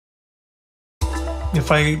If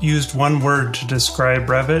I used one word to describe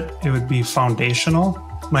Revit, it would be foundational.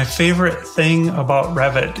 My favorite thing about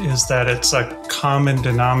Revit is that it's a common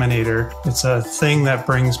denominator. It's a thing that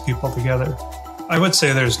brings people together. I would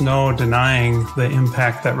say there's no denying the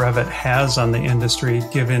impact that Revit has on the industry,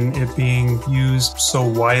 given it being used so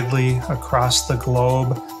widely across the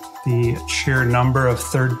globe. The sheer number of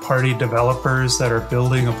third-party developers that are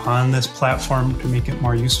building upon this platform to make it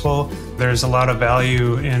more useful. There's a lot of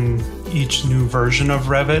value in each new version of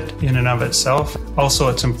Revit in and of itself. Also,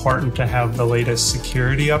 it's important to have the latest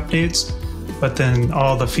security updates, but then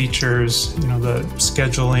all the features, the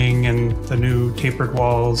scheduling and the new tapered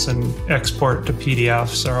walls and export to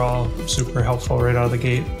PDFs are all super helpful right out of the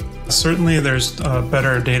gate. Certainly, there's a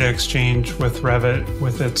better data exchange with Revit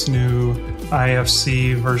with its new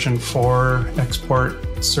IFC version 4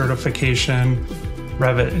 export certification.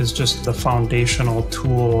 Revit is just the foundational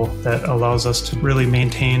tool that allows us to really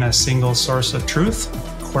maintain a single source of truth.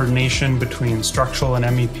 Coordination between structural and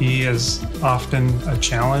MEP is often a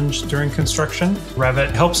challenge during construction.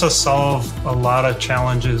 Revit helps us solve a lot of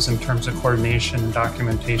challenges in terms of coordination and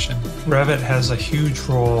documentation. Revit has a huge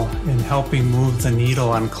role in helping move the needle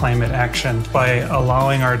on climate action by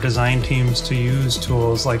allowing our design teams to use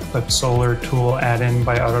tools like the Solar tool add-in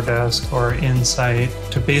by Autodesk or Insight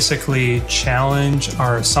to basically challenge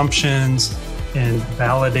our assumptions and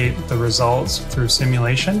validate the results through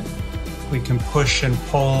simulation. We can push and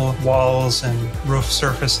pull walls and roof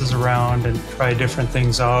surfaces around and try different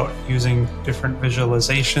things out using different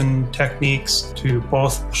visualization techniques to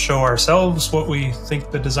both show ourselves what we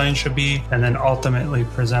think the design should be and then ultimately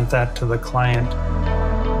present that to the client.